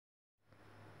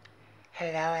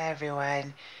Hello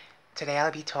everyone. Today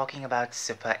I'll be talking about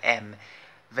Super M,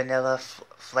 vanilla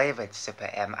flavored Super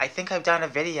M. I think I've done a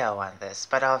video on this,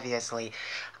 but obviously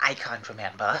I can't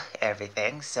remember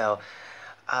everything, so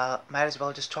might as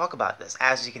well just talk about this.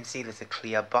 As you can see, there's a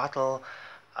clear bottle.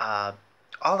 Uh,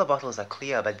 all the bottles are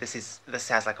clear, but this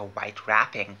has like a white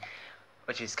wrapping,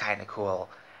 which is kind of cool.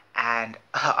 And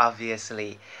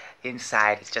obviously,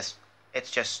 inside it's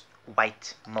just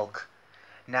white milk.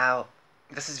 Now,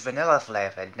 this is vanilla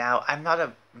flavored. Now, I'm not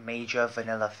a major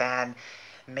vanilla fan.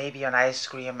 Maybe on ice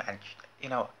cream, and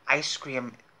ice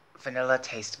cream vanilla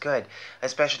tastes good,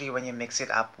 especially when you mix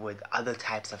it up with other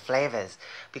types of flavors.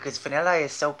 Because vanilla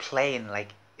is so plain, like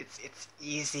it's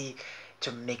easy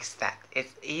to mix that.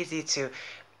 It's easy to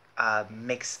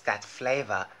mix that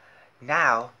flavor.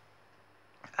 Now,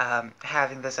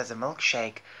 having this as a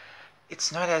milkshake, it's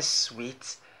not as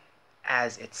sweet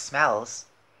as it smells,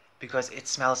 because it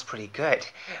smells pretty good,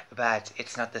 but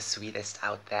it's not the sweetest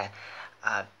out there.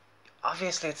 Uh,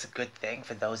 Obviously, it's a good thing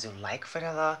for those who like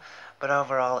vanilla, but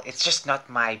overall, it's just not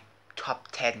my top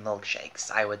 10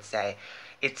 milkshakes, I would say.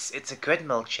 It's a good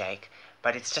milkshake,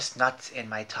 but it's just not in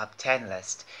my top 10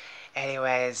 list.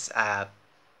 Anyways,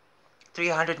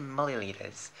 300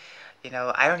 milliliters.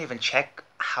 I don't even check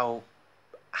how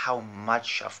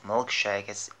much of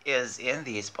milkshake is in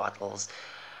these bottles.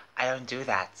 I don't do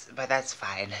that, but that's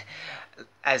fine.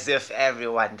 As if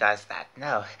everyone does that.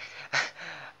 No.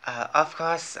 Of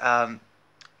course,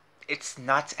 it's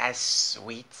not as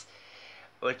sweet,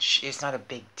 which is not a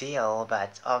big deal,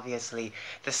 but obviously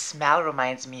the smell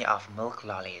reminds me of milk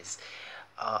lollies.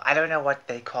 I don't know what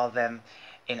they call them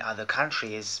in other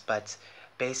countries, but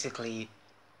basically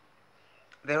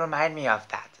they remind me of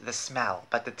that, the smell,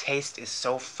 but the taste is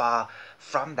so far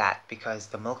from that because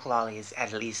the milk lollies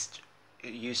at least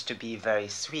used to be very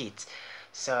sweet.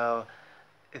 So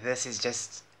this is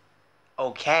just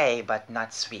okay, but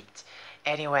not sweet.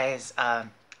 Anyways,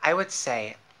 I would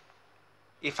say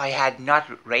if I had not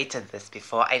rated this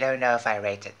before, I don't know if I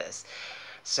rated this.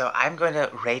 So I'm going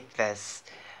to rate this,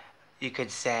 you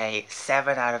could say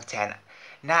 7 out of 10.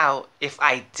 Now, if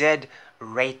I did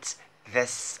rate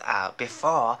this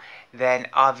before, then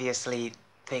obviously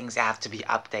things have to be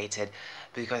updated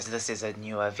because this is a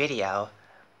newer video.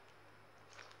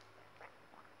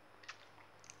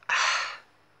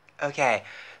 Okay,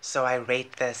 so I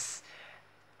rate this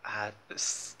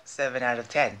 7 out of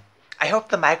 10. I hope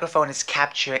the microphone is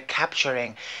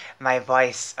capturing my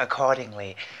voice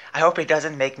accordingly. I hope it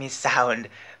doesn't make me sound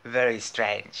very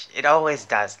strange. It always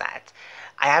does that.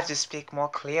 I have to speak more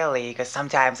clearly because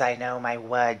sometimes I know my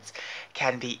words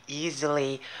can be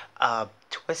easily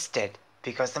twisted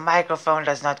because the microphone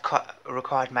does not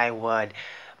record my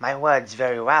words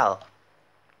very well.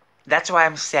 That's why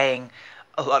I'm saying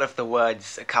a lot of the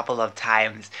words a couple of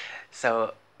times,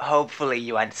 so hopefully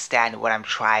you understand what I'm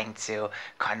trying to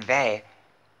convey.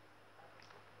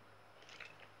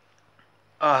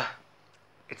 Oh,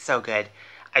 it's so good.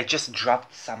 I just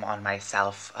dropped some on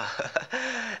myself.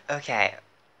 Okay.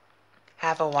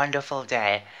 Have a wonderful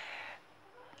day.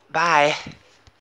 Bye.